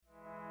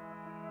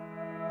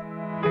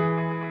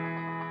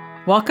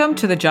Welcome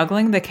to the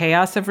Juggling the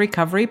Chaos of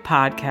Recovery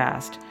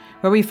podcast,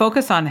 where we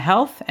focus on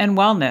health and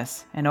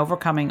wellness and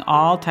overcoming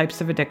all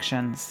types of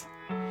addictions.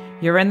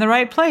 You're in the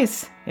right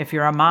place if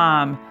you're a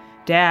mom,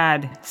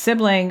 dad,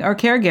 sibling, or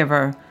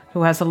caregiver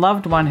who has a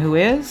loved one who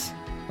is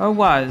or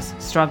was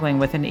struggling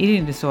with an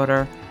eating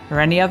disorder or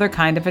any other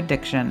kind of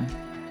addiction.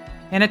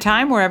 In a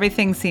time where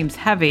everything seems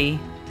heavy,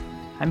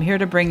 I'm here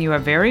to bring you a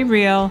very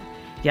real,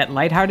 yet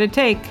lighthearted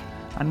take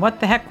on what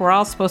the heck we're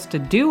all supposed to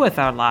do with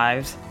our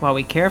lives while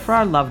we care for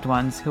our loved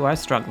ones who are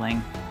struggling.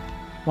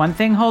 One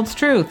thing holds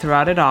true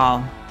throughout it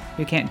all.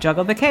 You can't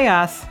juggle the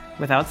chaos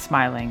without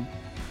smiling.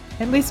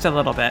 At least a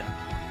little bit.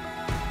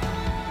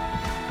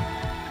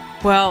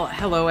 Well,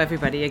 hello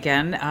everybody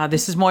again.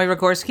 This is Moira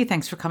Gorski.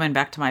 Thanks for coming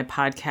back to my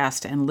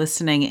podcast and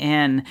listening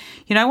in.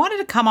 I wanted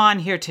to come on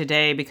here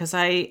today because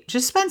I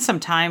just spent some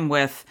time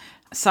with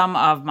some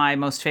of my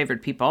most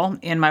favorite people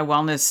in my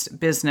wellness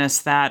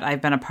business that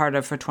I've been a part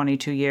of for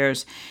 22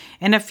 years.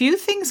 And a few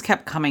things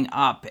kept coming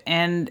up.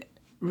 And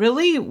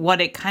really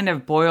what it kind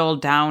of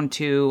boiled down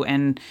to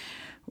and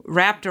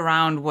wrapped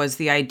around was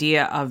the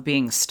idea of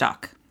being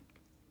stuck.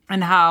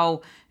 And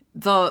how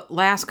the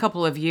last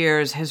couple of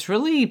years has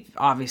really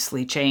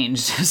obviously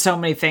changed so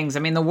many things. I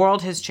mean, the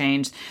world has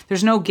changed.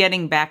 There's no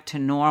getting back to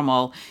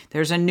normal.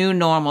 There's a new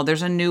normal.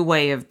 There's a new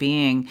way of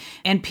being.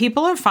 And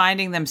people are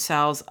finding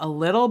themselves a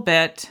little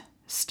bit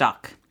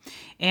stuck.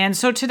 And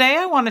so today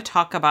I want to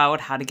talk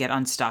about how to get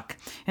unstuck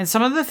and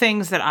some of the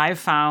things that I've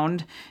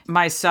found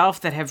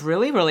myself that have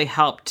really, really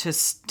helped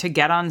to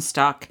get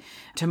unstuck,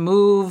 to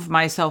move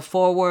myself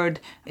forward.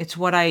 It's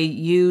what I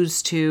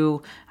use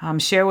to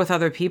share with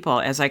other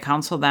people as I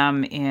counsel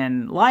them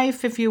in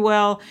life, if you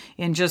will,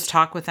 and just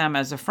talk with them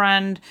as a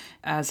friend,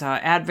 as an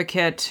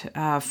advocate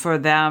for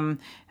them,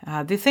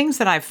 the things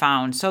that I've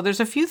found. So there's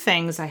a few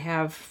things. I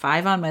have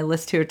 5 on my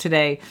list here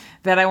today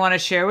that I want to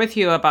share with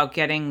you about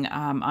getting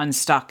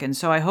unstuck. And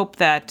so I hope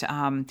that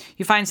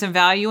you find some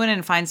value in it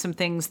and find some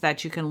things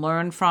that you can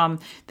learn from,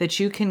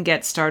 that you can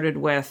get started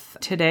with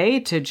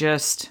today to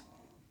just,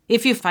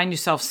 if you find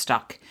yourself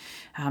stuck.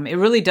 It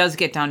really does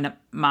get down to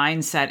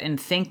mindset and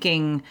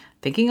thinking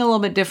a little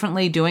bit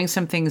differently, doing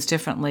some things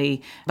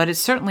differently. But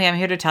I'm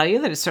here to tell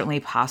you that it's certainly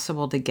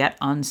possible to get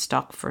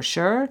unstuck for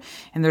sure.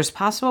 And there's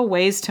possible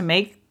ways to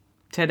make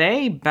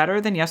today better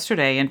than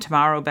yesterday and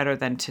tomorrow better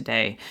than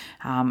today.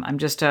 I'm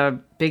just a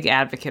big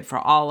advocate for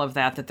all of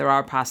that there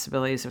are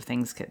possibilities of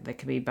things that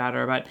could be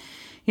better. But,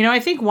 I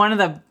think one of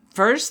the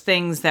first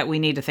things that we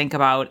need to think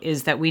about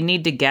is that we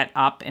need to get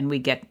up and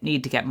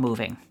need to get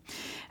moving.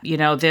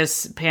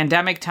 This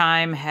pandemic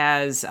time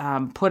has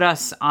put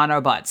us on our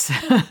butts.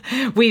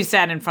 We've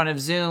sat in front of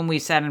Zoom.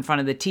 We've sat in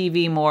front of the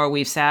TV more.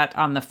 We've sat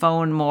on the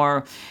phone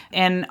more.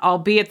 And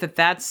albeit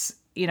that's,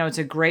 it's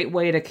a great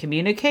way to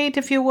communicate,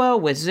 if you will,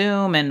 with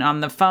Zoom and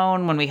on the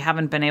phone when we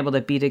haven't been able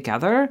to be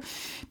together,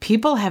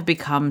 people have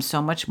become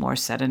so much more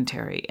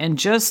sedentary and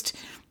just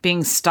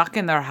being stuck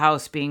in their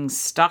house, being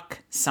stuck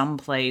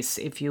someplace,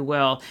 if you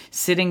will,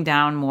 sitting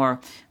down more.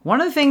 One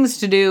of the things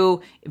to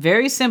do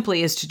very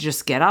simply is to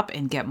just get up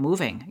and get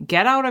moving.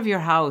 Get out of your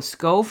house,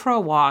 go for a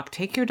walk,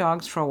 take your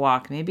dogs for a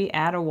walk, maybe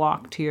add a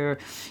walk to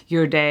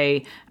your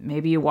day.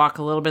 Maybe you walk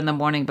a little bit in the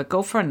morning, but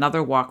go for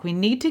another walk. We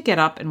need to get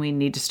up and we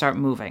need to start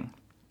moving.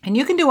 And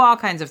you can do all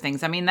kinds of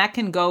things. I mean, that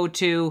can go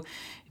to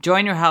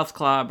join your health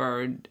club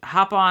or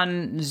hop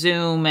on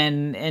Zoom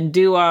and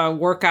do a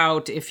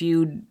workout if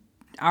you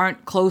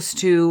aren't close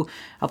to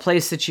a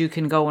place that you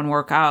can go and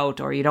work out,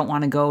 or you don't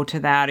want to go to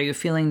that, or you're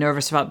feeling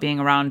nervous about being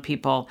around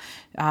people.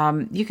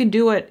 You can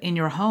do it in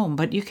your home,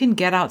 but you can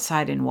get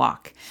outside and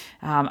walk.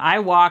 I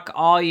walk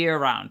all year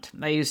round.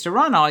 I used to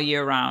run all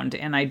year round,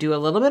 and I do a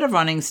little bit of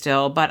running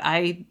still, but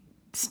I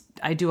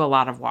do a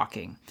lot of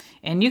walking.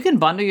 And you can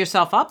bundle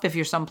yourself up if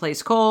you're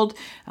someplace cold,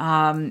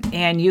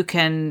 and you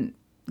can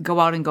go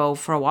out and go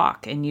for a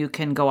walk, and you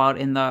can go out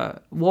in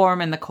the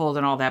warm and the cold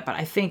and all that. But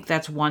I think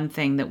that's one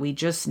thing that we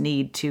just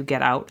need to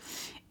get out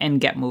and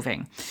get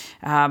moving.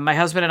 My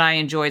husband and I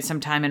enjoyed some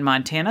time in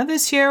Montana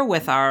this year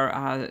with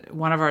our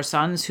one of our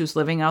sons who's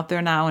living out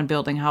there now and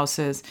building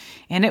houses.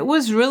 And it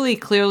was really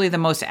clearly the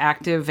most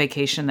active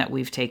vacation that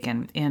we've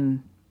taken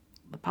in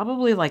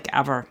probably like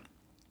ever.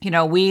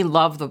 We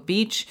love the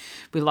beach,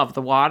 we love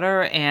the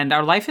water, and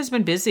our life has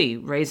been busy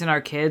raising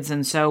our kids.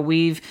 And so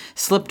we've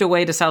slipped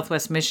away to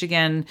Southwest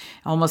Michigan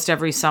almost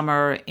every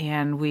summer,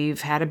 and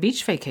we've had a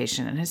beach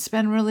vacation, and it's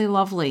been really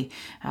lovely.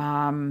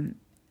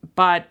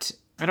 But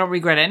I don't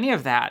regret any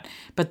of that.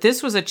 But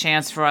this was a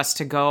chance for us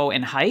to go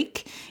and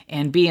hike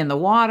and be in the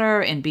water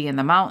and be in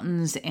the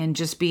mountains and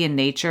just be in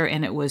nature.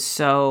 And it was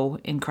so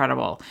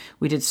incredible.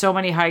 We did so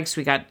many hikes.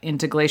 We got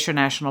into Glacier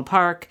National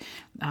Park.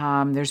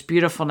 There's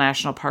beautiful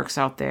national parks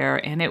out there.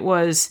 And it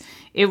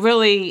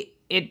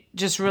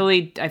just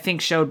really, I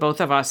think, showed both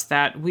of us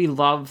that we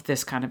love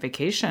this kind of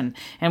vacation.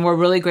 And we're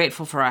really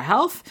grateful for our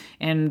health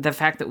and the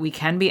fact that we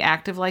can be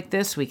active like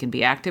this. We can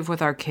be active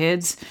with our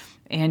kids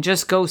and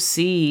just go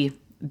see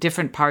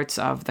different parts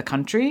of the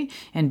country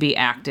and be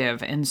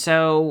active. And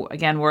so,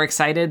 again, we're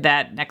excited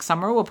that next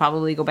summer we'll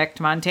probably go back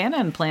to Montana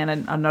and plan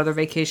another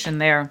vacation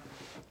there.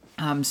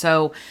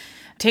 So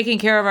taking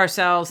care of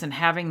ourselves and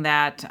having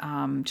that,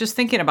 just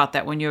thinking about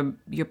that when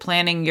you're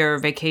planning your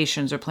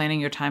vacations or planning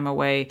your time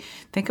away,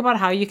 think about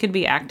how you can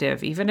be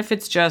active, even if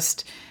it's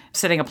just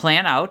setting a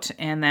plan out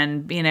and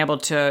then being able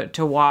to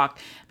walk.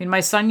 I mean, my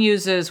son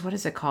uses, what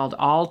is it called?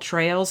 All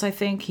Trails, I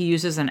think. He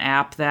uses an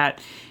app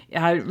that,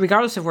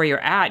 regardless of where you're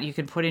at, you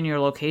can put in your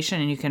location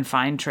and you can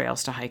find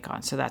trails to hike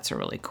on. So that's a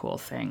really cool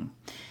thing.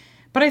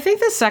 But I think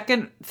the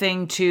second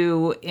thing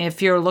too,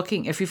 if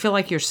you feel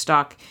like you're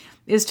stuck,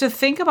 is to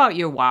think about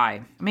your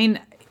why. I mean,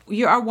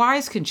 our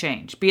whys can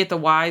change, be it the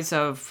whys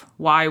of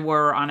why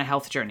we're on a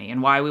health journey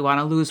and why we want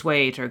to lose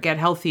weight or get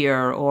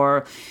healthier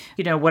or,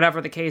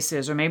 whatever the case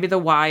is, or maybe the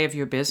why of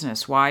your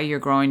business, why you're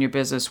growing your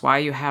business, why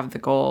you have the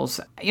goals.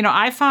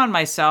 I found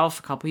myself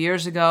a couple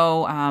years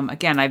ago,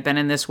 again, I've been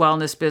in this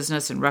wellness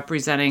business and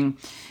representing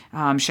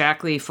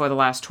Shaklee for the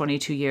last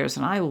 22 years,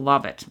 and I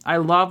love it. I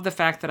love the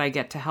fact that I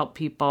get to help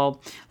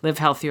people live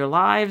healthier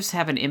lives,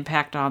 have an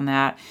impact on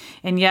that,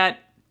 and yet,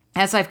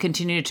 as I've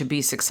continued to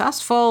be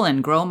successful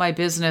and grow my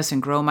business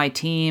and grow my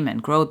team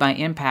and grow my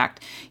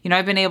impact,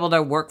 I've been able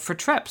to work for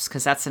trips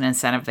because that's an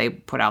incentive they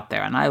put out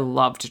there. And I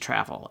love to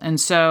travel. And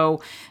so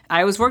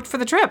I was worked for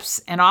the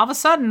trips and all of a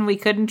sudden we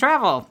couldn't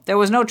travel. There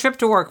was no trip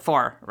to work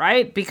for,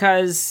 right?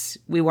 Because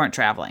we weren't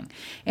traveling.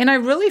 And I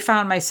really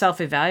found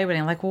myself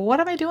evaluating like, well, what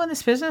am I doing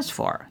this business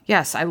for?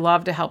 Yes, I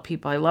love to help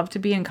people. I love to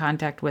be in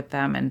contact with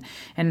them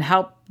and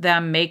help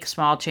them make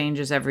small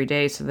changes every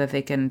day so that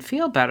they can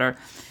feel better.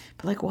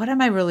 But like, what am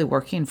I really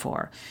working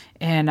for?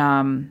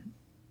 And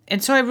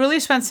so I really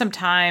spent some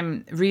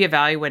time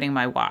reevaluating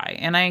my why.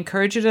 And I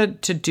encourage you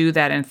to do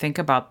that and think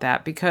about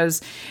that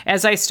because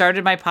as I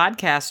started my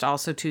podcast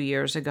also 2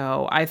 years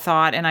ago, I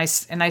thought, and I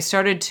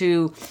started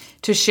to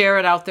share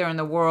it out there in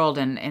the world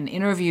and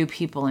interview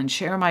people and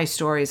share my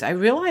stories, I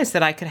realized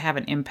that I could have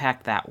an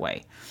impact that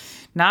way.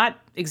 Not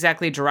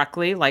exactly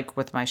directly like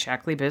with my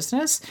Shaklee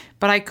business,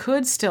 but I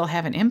could still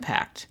have an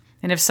impact.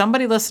 And if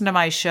somebody listened to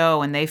my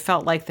show and they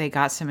felt like they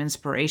got some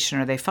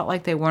inspiration or they felt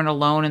like they weren't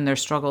alone in their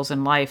struggles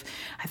in life,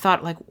 I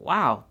thought like,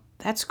 wow,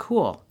 that's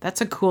cool. That's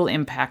a cool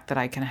impact that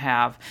I can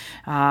have.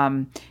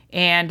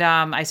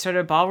 I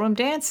started ballroom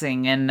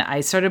dancing and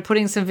I started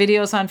putting some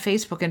videos on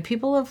Facebook and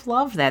people have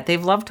loved that.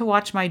 They've loved to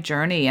watch my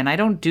journey. And I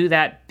don't do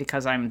that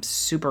because I'm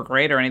super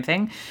great or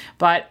anything,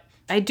 but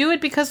I do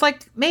it because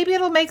like maybe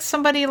it'll make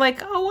somebody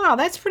like, oh, wow,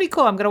 that's pretty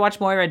cool. I'm going to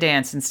watch Moira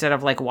dance instead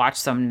of like watch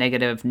some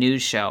negative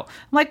news show.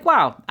 I'm like,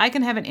 wow, I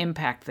can have an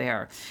impact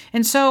there.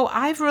 And so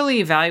I've really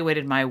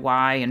evaluated my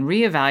why and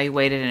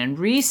reevaluated and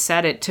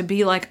reset it to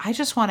be like, I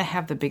just want to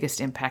have the biggest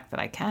impact that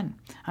I can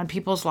on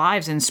people's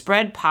lives and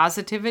spread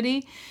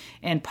positivity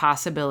and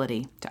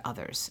possibility to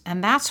others.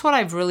 And that's what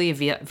I've really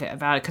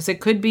evaluated because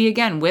it could be,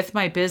 again, with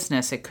my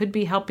business, it could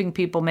be helping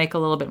people make a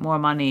little bit more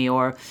money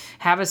or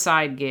have a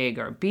side gig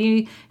or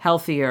be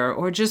healthier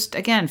or just,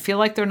 again, feel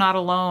like they're not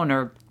alone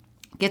or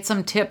get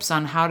some tips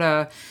on how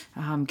to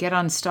get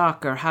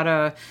unstuck or how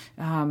to,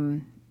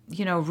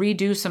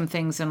 redo some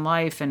things in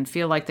life and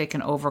feel like they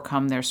can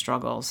overcome their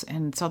struggles.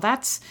 And so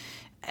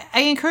I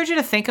encourage you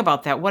to think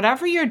about that.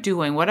 Whatever you're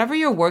doing, whatever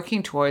you're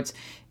working towards,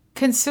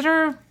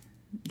 consider,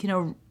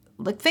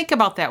 think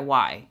about that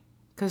why.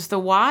 Because the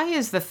why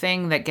is the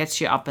thing that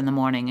gets you up in the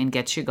morning and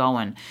gets you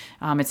going.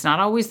 It's not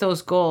always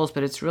those goals,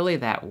 but it's really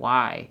that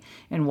why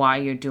and why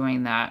you're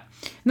doing that.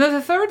 Now,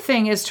 the third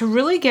thing is to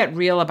really get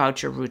real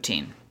about your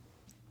routine.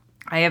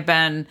 I have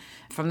been,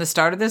 from the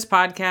start of this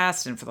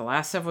podcast and for the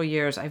last several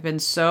years, I've been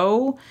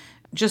so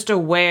just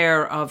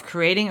aware of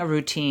creating a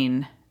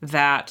routine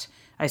that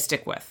I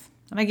stick with.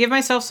 And I give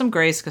myself some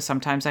grace because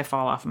sometimes I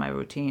fall off my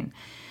routine.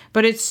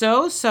 But it's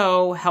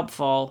so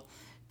helpful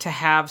to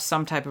have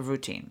some type of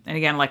routine. And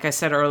again, like I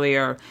said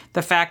earlier,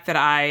 the fact that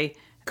I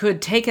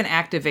could take an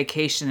active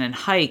vacation and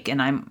hike,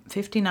 and I'm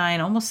 59,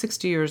 almost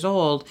 60 years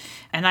old,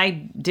 and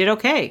I did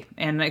okay.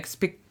 And it's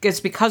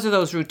because of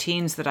those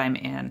routines that I'm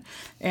in.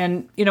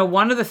 And,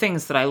 one of the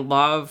things that I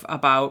love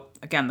about,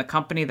 again, the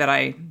company that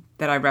I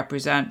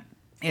represent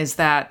is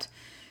that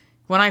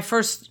when I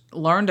first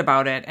learned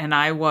about it and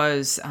I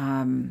was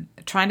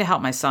trying to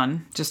help my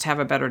son just have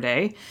a better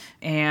day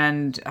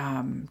and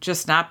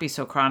just not be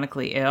so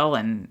chronically ill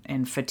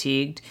and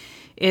fatigued,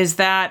 is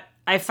that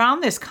I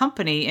found this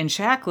company in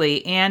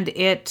Shaklee and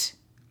it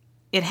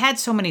had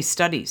so many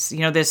studies,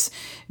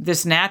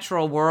 this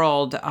natural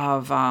world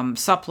of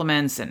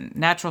supplements and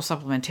natural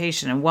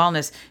supplementation and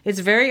wellness. It's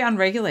very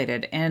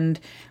unregulated. And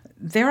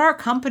there are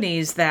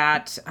companies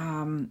that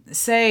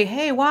say,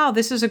 hey, wow,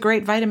 this is a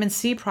great vitamin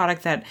C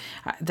product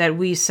that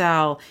we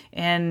sell.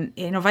 And,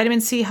 vitamin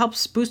C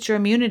helps boost your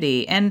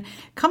immunity. And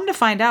come to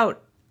find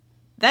out,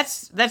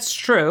 that's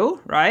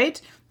true,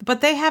 right?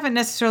 But they haven't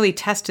necessarily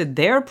tested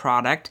their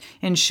product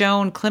and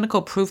shown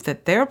clinical proof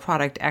that their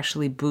product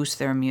actually boosts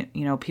their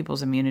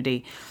people's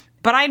immunity.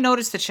 But I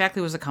noticed that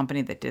Shaklee was a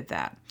company that did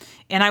that.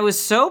 And I was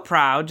so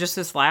proud just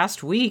this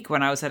last week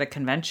when I was at a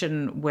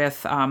convention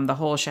with the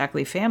whole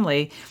Shaklee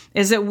family,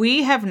 is that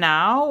we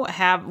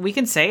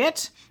can say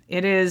it,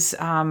 It is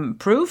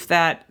proof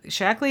that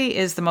Shaklee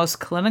is the most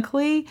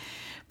clinically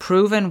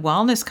proven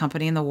wellness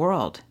company in the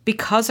world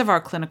because of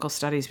our clinical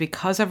studies,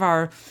 because of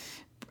our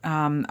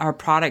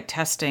product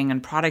testing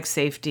and product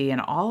safety and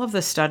all of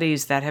the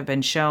studies that have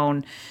been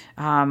shown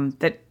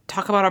that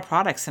talk about our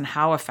products and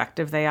how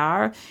effective they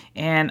are.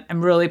 And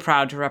I'm really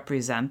proud to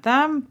represent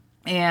them.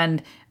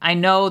 And I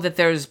know that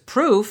there's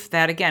proof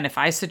that, again, if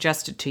I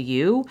suggest it to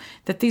you,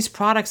 that these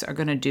products are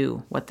going to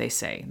do what they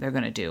say they're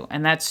going to do.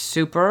 And that's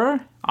super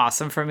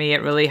awesome for me.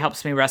 It really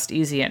helps me rest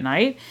easy at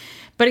night.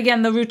 But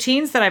again, the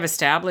routines that I've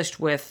established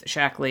with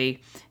Shaklee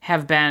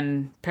have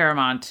been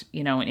paramount,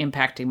 in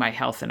impacting my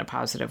health in a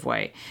positive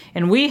way.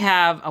 And we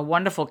have a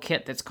wonderful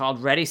kit that's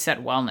called Ready,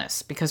 Set,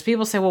 Wellness, because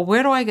people say, well,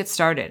 where do I get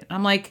started? And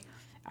I'm like,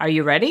 are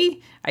you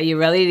ready? Are you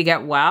ready to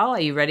get well? Are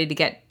you ready to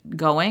get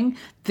going?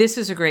 This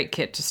is a great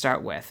kit to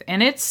start with.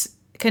 And it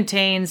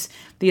contains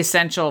the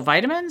essential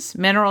vitamins,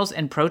 minerals,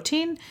 and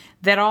protein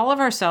that all of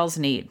our cells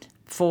need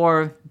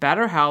for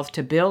better health,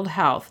 to build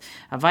health.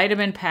 A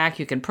vitamin pack,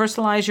 you can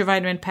personalize your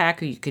vitamin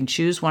pack, or you can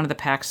choose one of the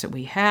packs that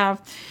we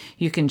have.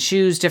 You can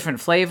choose different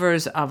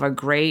flavors of a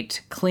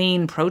great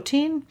clean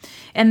protein.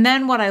 And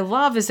then what I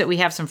love is that we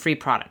have some free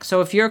products.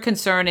 So if your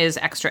concern is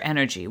extra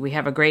energy, we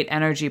have a great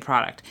energy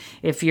product.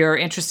 If you're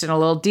interested in a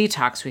little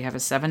detox, we have a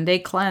 7-day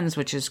cleanse,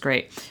 which is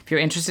great. If you're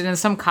interested in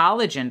some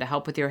collagen to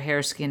help with your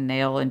hair, skin,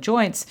 nail, and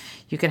joints,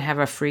 you can have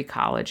a free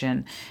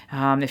collagen.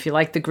 If you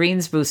like the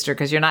greens booster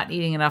because you're not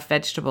eating enough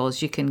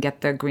vegetables, you can get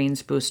the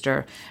greens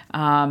booster.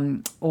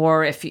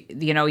 Or if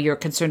you're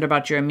concerned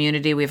about your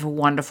immunity, we have a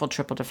wonderful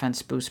triple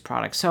defense boost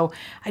product. So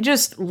I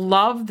just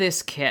love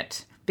this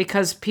kit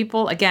because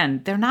people,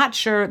 again, they're not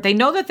sure. They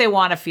know that they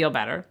want to feel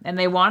better and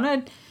they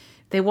want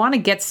to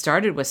get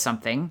started with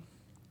something,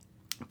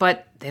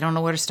 but they don't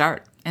know where to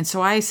start. And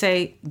so I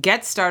say,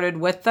 get started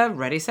with the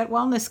Ready, Set,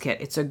 Wellness kit.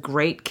 It's a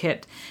great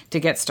kit to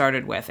get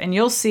started with. And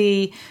you'll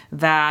see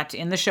that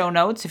in the show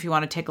notes, if you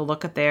want to take a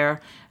look at there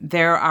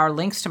are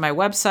links to my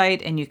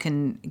website, and you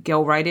can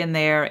go right in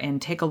there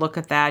and take a look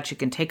at that. You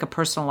can take a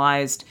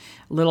personalized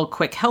little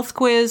quick health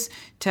quiz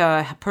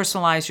to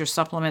personalize your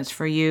supplements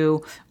for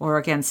you, or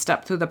again,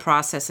 step through the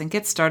process and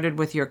get started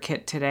with your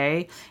kit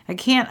today. I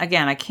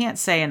can't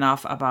say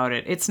enough about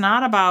it. It's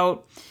not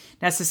about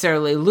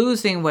necessarily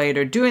losing weight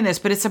or doing this,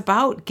 but it's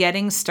about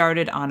getting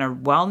started on a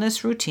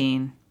wellness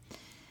routine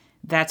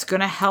that's going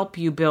to help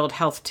you build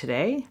health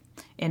today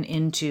and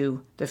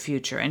into the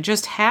future. And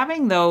just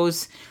having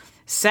those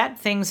set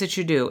things that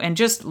you do and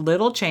just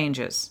little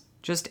changes,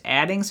 just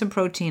adding some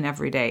protein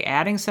every day,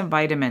 adding some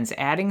vitamins,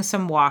 adding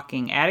some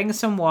walking, adding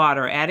some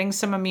water, adding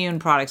some immune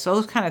products,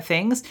 those kind of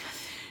things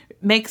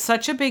make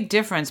such a big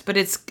difference. But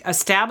it's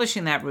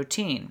establishing that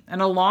routine.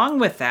 And along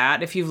with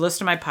that, if you've listened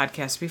to my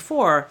podcast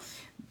before,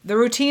 the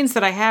routines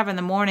that I have in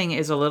the morning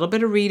is a little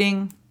bit of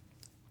reading,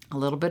 a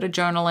little bit of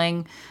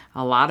journaling,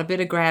 a bit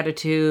of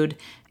gratitude,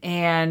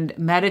 and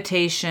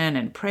meditation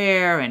and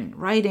prayer and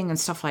writing and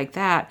stuff like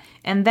that.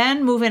 And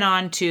then moving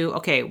on to,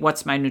 okay,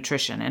 what's my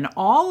nutrition? And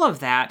all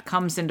of that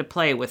comes into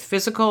play with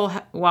physical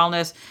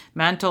wellness,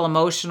 mental,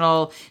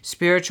 emotional,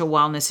 spiritual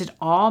wellness. It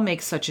all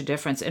makes such a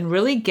difference. And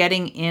really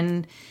getting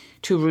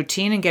into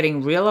routine and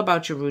getting real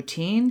about your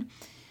routine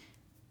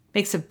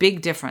makes a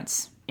big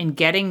difference in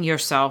getting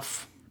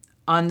yourself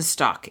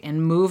unstuck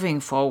and moving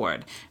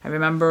forward. I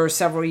remember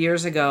several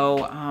years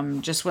ago,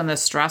 just when the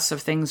stress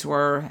of things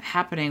were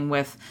happening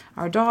with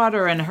our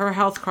daughter and her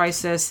health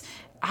crisis,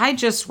 I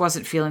just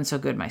wasn't feeling so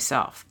good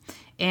myself.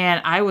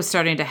 And I was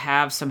starting to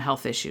have some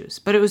health issues.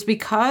 But it was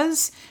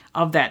because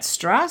of that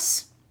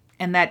stress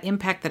and that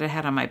impact that it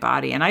had on my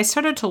body. And I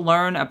started to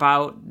learn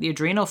about the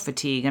adrenal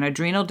fatigue and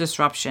adrenal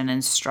disruption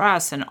and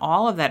stress and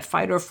all of that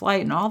fight or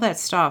flight and all that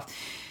stuff.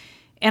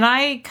 And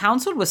I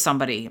counseled with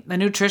somebody, a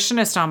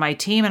nutritionist on my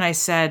team, and I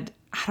said,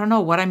 I don't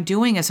know, what I'm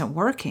doing isn't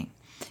working.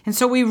 And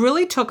so we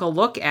really took a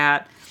look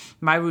at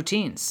my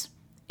routines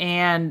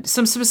and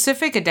some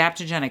specific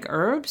adaptogenic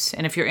herbs.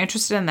 And if you're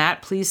interested in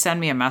that, please send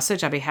me a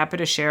message. I'd be happy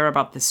to share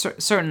about the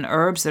certain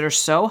herbs that are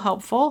so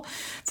helpful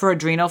for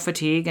adrenal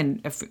fatigue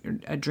and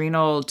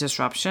adrenal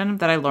disruption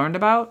that I learned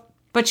about.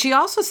 But she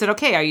also said,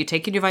 okay, are you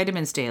taking your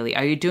vitamins daily?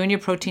 Are you doing your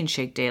protein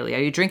shake daily?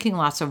 Are you drinking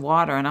lots of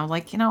water? And I'm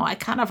like, I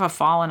kind of have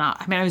fallen off.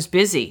 I mean, I was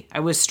busy.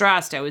 I was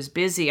stressed. I was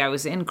busy. I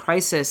was in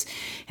crisis.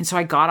 And so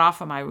I got off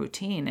of my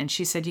routine. And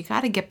she said, you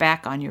got to get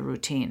back on your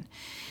routine.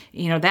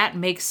 That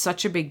makes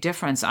such a big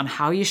difference on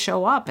how you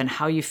show up and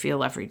how you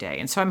feel every day.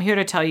 And so I'm here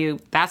to tell you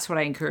that's what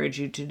I encourage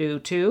you to do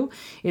too,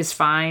 is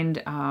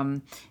find,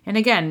 and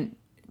again,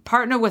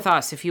 partner with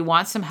us if you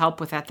want some help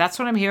with that. That's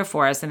what I'm here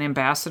for as an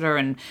ambassador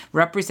and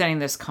representing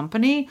this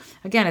company.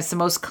 Again, it's the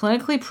most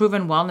clinically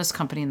proven wellness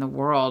company in the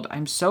world.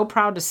 I'm so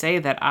proud to say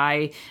that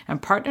I am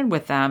partnered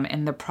with them,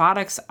 and the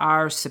products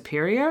are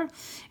superior,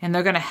 and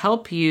they're going to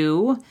help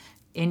you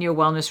in your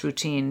wellness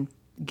routine.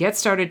 Get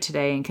started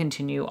today and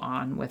continue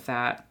on with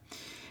that.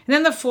 And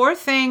then the fourth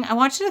thing, I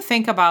want you to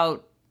think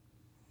about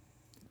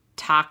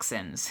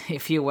toxins,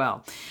 if you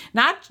will.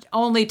 Not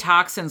only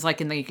toxins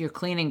like in your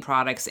cleaning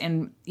products,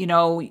 and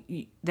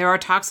there are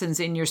toxins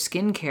in your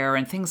skincare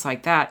and things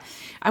like that.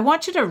 I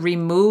want you to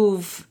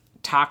remove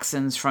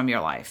toxins from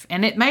your life.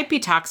 And it might be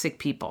toxic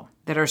people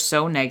that are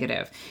so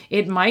negative.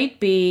 It might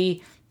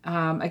be,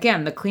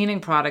 again, the cleaning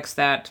products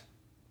that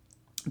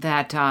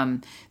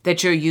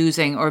you're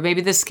using, or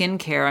maybe the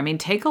skincare. I mean,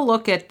 take a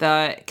look at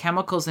the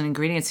chemicals and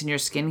ingredients in your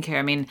skincare.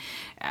 I mean,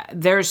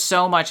 there's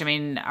so much. I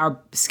mean, our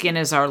skin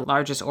is our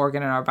largest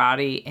organ in our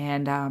body,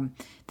 and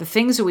the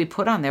things that we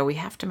put on there, we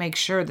have to make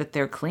sure that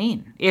they're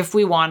clean if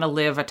we want to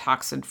live a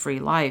toxin-free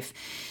life.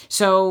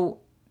 So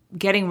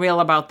getting real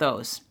about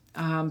those.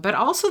 But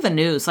also the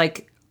news.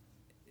 Like,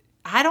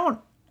 I don't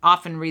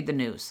often read the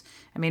news.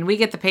 I mean, we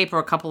get the paper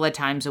a couple of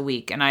times a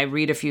week, and I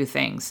read a few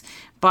things,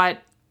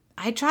 but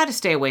I try to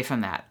stay away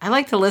from that. I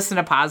like to listen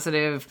to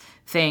positive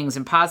things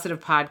and positive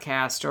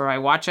podcasts, or I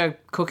watch a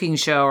cooking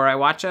show, or I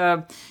watch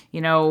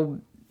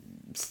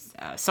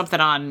something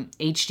on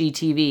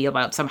HGTV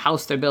about some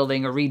house they're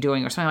building or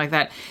redoing or something like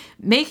that.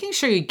 Making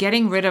sure you're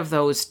getting rid of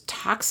those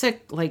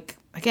toxic, like,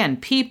 again,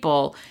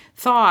 people,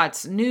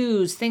 thoughts,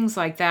 news, things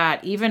like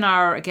that, even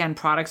our, again,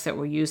 products that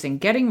we're using,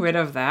 getting rid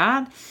of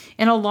that.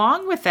 And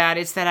along with that,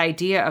 it's that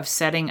idea of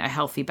setting a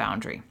healthy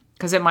boundary.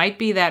 Because it might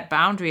be that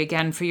boundary,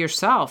 again, for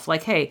yourself.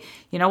 Like, hey,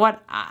 you know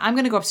what? I'm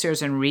going to go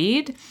upstairs and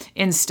read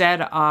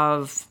instead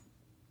of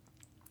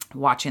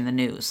watching the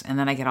news. And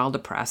then I get all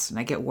depressed and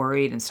I get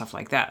worried and stuff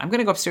like that. I'm going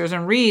to go upstairs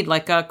and read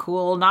like a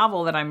cool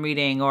novel that I'm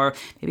reading, or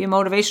maybe a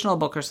motivational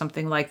book or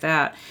something like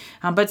that.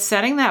 But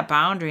setting that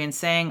boundary and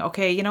saying,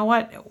 okay, you know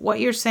what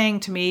you're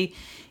saying to me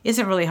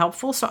isn't really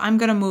helpful, so I'm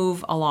going to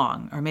move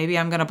along, or maybe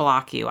I'm going to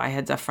block you. I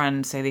had a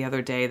friend say the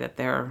other day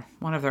that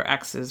one of their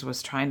exes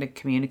was trying to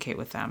communicate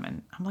with them,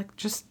 and I'm like,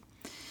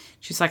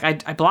 she's like,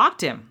 I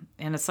blocked him.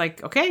 And it's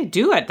like, okay,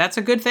 do it. That's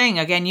a good thing.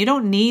 Again, you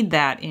don't need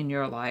that in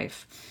your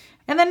life.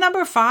 And then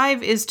number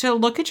 5 is to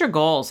look at your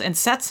goals and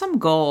set some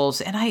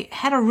goals. And I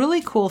had a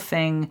really cool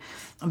thing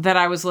that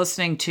I was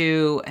listening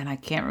to, and I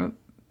can't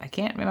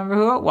remember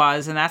who it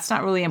was, and that's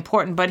not really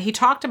important, but he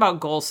talked about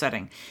goal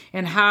setting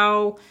and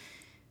how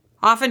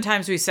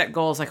oftentimes we set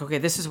goals like, okay,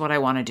 this is what I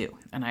want to do.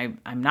 And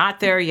I'm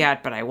not there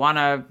yet, but I want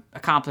to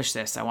accomplish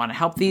this. I want to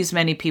help these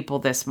many people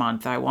this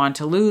month. I want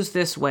to lose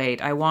this weight.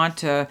 I want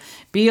to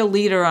be a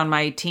leader on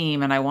my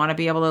team, and I want to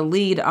be able to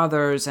lead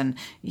others, and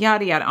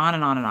yada, yada, on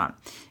and on and on.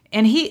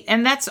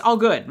 And that's all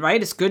good,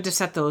 right? It's good to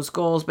set those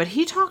goals. But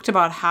he talked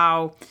about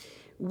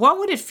what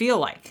would it feel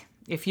like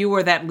if you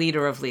were that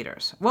leader of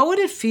leaders? What would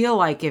it feel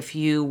like if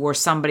you were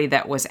somebody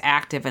that was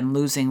active and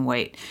losing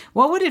weight?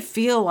 What would it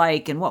feel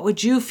like, and what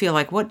would you feel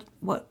like? What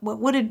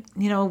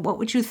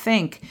would you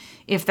think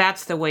if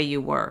that's the way you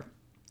were?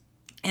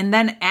 And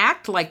then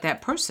act like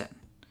that person.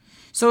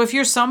 So if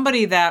you're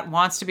somebody that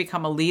wants to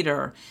become a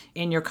leader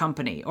in your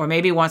company, or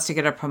maybe wants to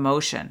get a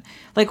promotion,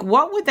 like,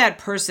 what would that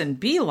person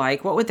be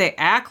like? What would they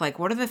act like?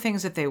 What are the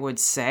things that they would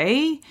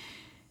say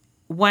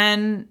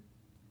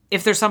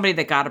if there's somebody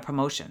that got a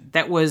promotion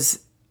that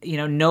was,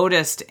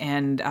 noticed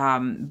and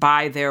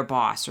by their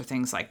boss or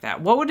things like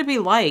that? What would it be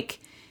like?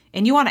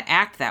 And you want to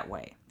act that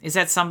way. Is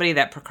that somebody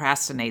that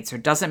procrastinates or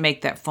doesn't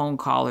make that phone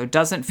call or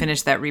doesn't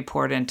finish that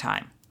report in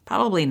time?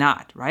 Probably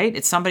not, right?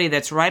 It's somebody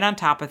that's right on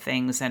top of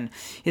things and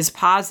is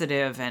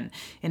positive and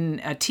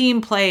a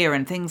team player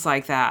and things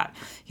like that.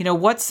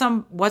 What's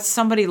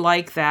somebody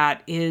like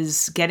that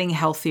is getting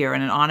healthier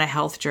and on a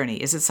health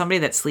journey? Is it somebody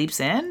that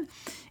sleeps in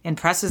and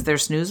presses their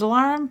snooze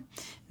alarm?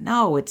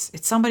 No, it's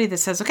somebody that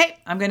says, okay,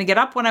 I'm going to get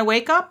up when I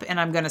wake up, and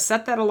I'm going to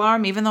set that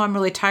alarm. Even though I'm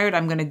really tired,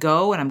 I'm going to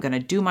go and I'm going to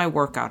do my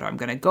workout, or I'm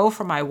going to go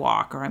for my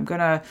walk, or I'm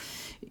going to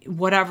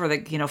whatever,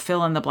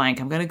 fill in the blank.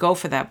 I'm going to go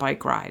for that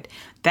bike ride.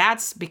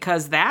 That's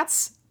because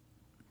that's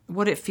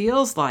what it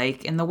feels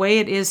like, and the way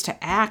it is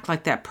to act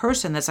like that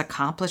person that's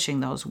accomplishing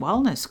those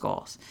wellness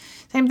goals.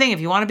 Same thing, if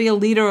you want to be a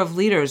leader of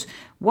leaders,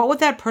 what would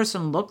that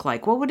person look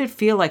like? What would it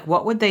feel like?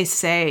 What would they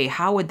say?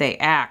 How would they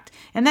act?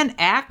 And then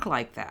act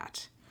like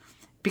that.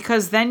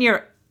 Because then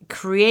you're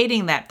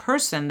creating that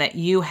person that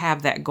you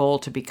have that goal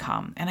to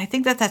become. And I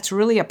think that that's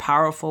really a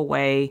powerful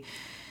way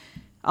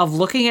of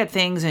looking at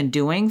things and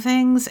doing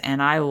things,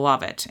 and I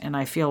love it. And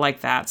I feel like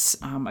that's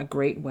a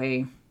great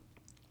way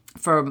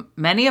for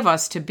many of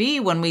us to be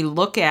when we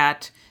look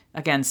at,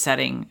 again,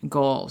 setting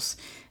goals.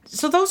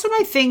 So those are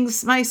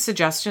my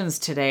suggestions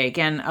today,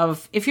 again,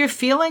 of if you're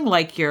feeling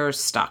like you're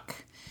stuck,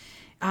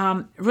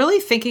 really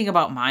thinking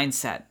about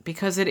mindset,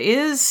 because it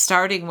is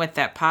starting with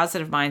that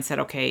positive mindset,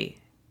 okay,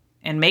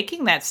 and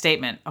making that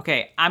statement,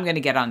 okay, I'm going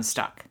to get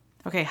unstuck.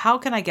 Okay, how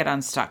can I get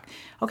unstuck?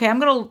 Okay, I'm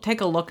going to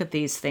take a look at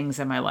these things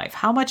in my life.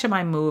 How much am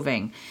I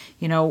moving?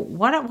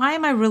 Why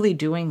am I really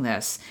doing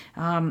this?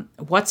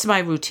 What's my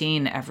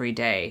routine every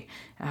day?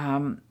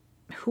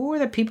 Who are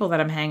the people that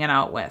I'm hanging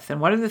out with?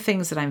 And what are the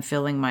things that I'm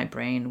filling my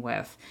brain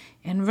with?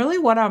 And really,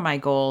 what are my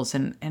goals?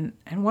 And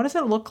what does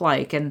it look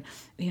like? And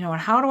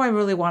how do I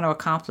really want to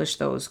accomplish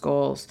those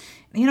goals?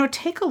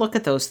 Take a look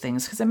at those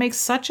things, because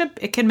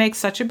it can make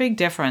such a big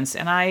difference.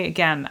 And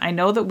I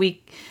know that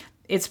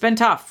it's been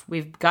tough.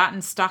 We've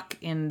gotten stuck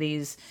in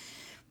these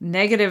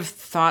negative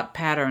thought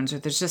patterns, or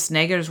there's just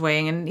negatives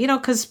weighing. And,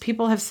 because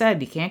people have said,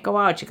 you can't go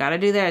out, you got to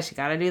do this, you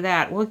got to do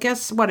that. Well,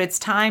 guess what? It's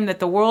time that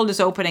the world is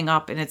opening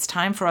up, and it's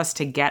time for us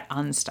to get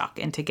unstuck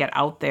and to get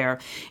out there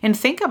and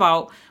think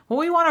about what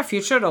we want our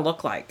future to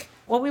look like,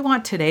 what we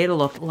want today to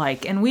look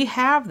like. And we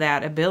have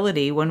that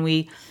ability when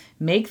we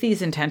make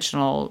these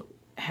intentional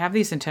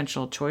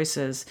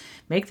choices,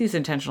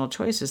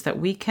 that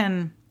we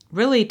can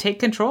really take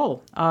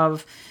control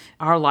of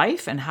our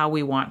life and how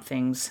we want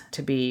things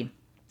to be.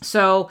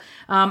 So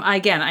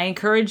again, I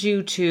encourage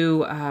you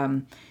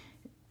to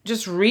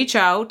just reach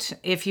out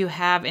if you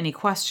have any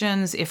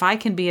questions, if I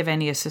can be of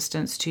any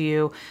assistance to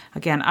you.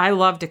 Again, I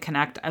love to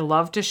connect. I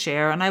love to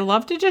share, and I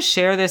love to just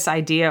share this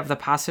idea of the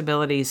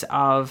possibilities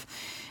of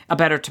a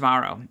better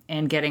tomorrow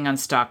and getting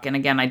unstuck. And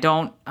again, I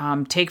don't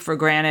take for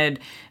granted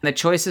the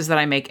choices that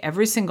I make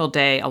every single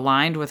day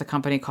aligned with a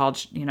company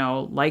called,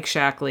 like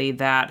Shaklee,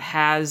 that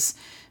has,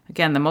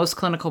 again, the most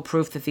clinical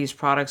proof that these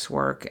products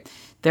work.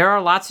 There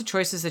are lots of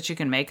choices that you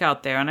can make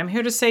out there. And I'm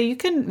here to say you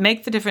can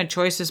make the different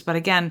choices, but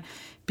again,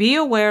 be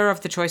aware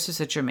of the choices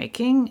that you're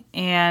making,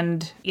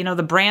 and,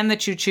 the brand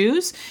that you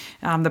choose,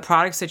 the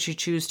products that you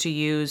choose to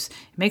use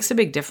makes a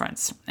big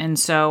difference. And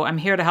so I'm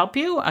here to help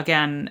you.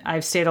 Again,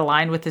 I've stayed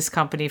aligned with this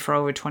company for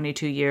over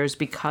 22 years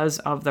because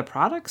of the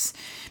products,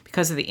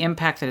 because of the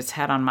impact that it's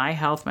had on my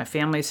health, my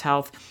family's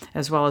health,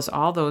 as well as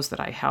all those that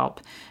I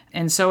help.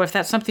 And so if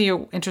that's something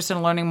you're interested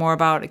in learning more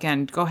about,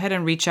 again, go ahead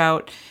and reach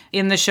out.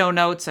 In the show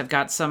notes, I've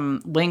got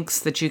some links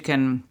that you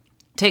can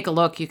take a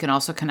look. You can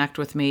also connect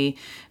with me,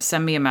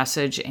 send me a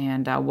message,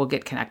 and we'll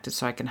get connected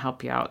so I can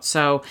help you out.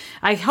 So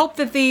I hope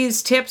that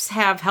these tips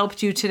have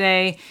helped you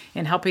today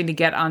in helping to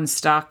get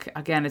unstuck.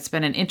 Again, it's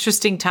been an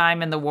interesting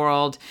time in the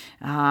world.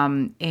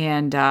 Again,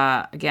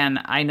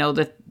 I know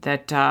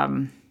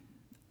that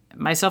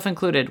myself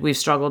included, we've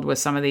struggled with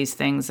some of these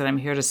things that I'm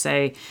here to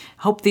say.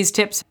 Hope these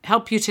tips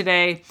help you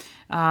today.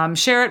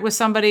 Share it with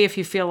somebody if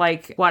you feel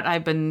like what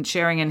I've been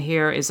sharing in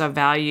here is of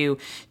value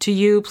to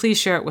you. Please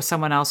share it with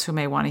someone else who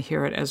may want to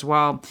hear it as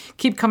well.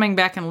 Keep coming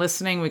back and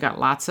listening. We got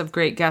lots of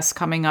great guests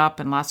coming up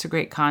and lots of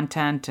great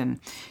content. And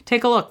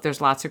take a look.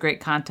 There's lots of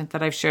great content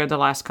that I've shared the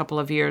last couple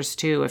of years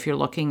too. If you're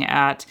looking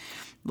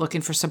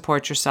for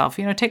support yourself,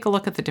 take a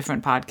look at the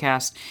different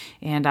podcasts,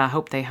 and I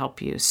hope they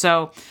help you.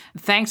 So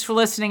thanks for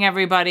listening,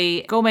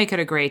 everybody. Go make it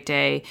a great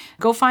day.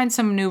 Go find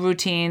some new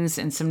routines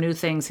and some new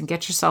things and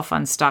get yourself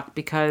unstuck,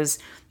 because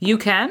you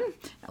can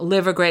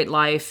live a great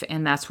life.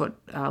 And that's what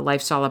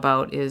life's all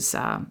about, is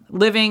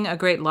living a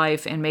great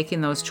life and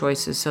making those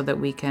choices so that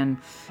we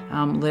can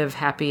live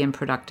happy and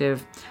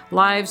productive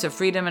lives of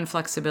freedom and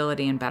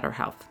flexibility and better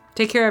health.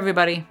 Take care,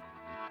 everybody.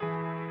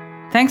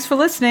 Thanks for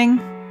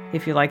listening.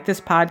 If you like this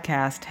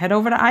podcast, head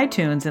over to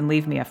iTunes and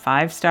leave me a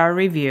 5-star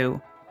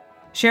review.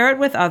 Share it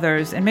with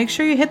others, and make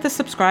sure you hit the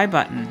subscribe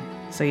button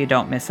so you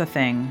don't miss a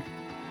thing.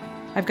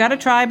 I've got a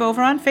tribe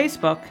over on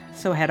Facebook,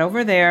 so head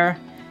over there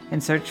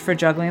and search for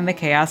Juggling the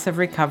Chaos of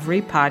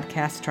Recovery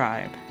Podcast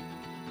Tribe.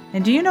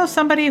 And do you know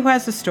somebody who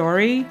has a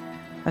story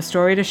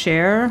to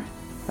share,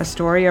 a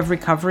story of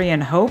recovery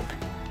and hope?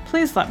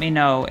 Please let me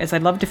know, as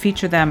I'd love to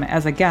feature them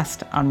as a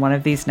guest on one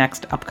of these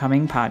next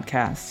upcoming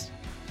podcasts.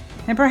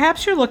 And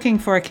perhaps you're looking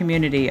for a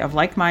community of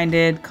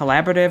like-minded,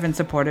 collaborative, and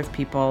supportive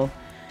people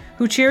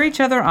who cheer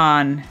each other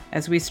on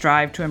as we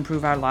strive to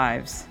improve our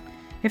lives.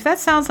 If that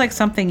sounds like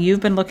something you've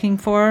been looking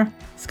for,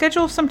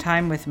 schedule some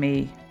time with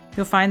me.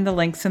 You'll find the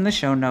links in the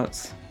show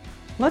notes.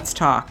 Let's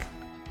talk,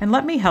 and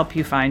let me help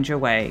you find your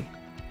way.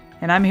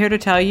 And I'm here to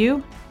tell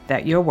you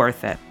that you're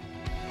worth it.